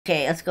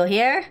Okay, let's go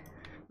here.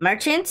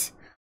 Merchant.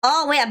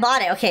 Oh, wait, I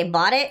bought it. Okay,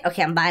 bought it.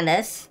 Okay, I'm buying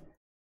this.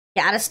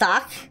 Okay, out of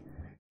stock.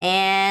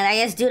 And I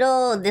guess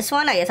Doodle, this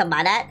one, I guess I'll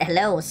buy that.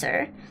 Hello,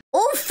 sir.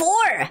 Oh,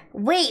 4!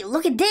 Wait,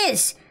 look at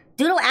this.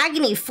 Doodle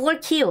Agony,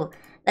 4Q.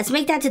 Let's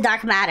make that to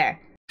Dark Matter.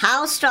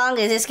 How strong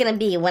is this gonna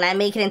be when I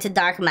make it into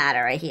Dark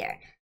Matter right here?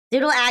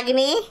 Doodle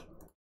Agony.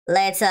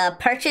 Let's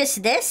purchase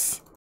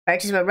this.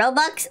 Purchase with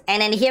Robux.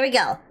 And then here we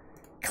go.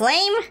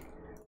 Claim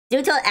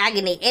Doodle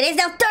Agony. It is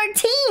now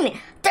 13!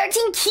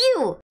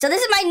 13Q! So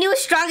this is my new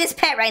strongest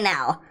pet right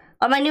now.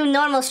 Or my new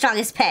normal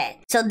strongest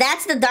pet. So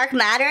that's the Dark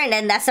Matter, and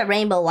then that's the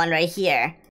rainbow one right here.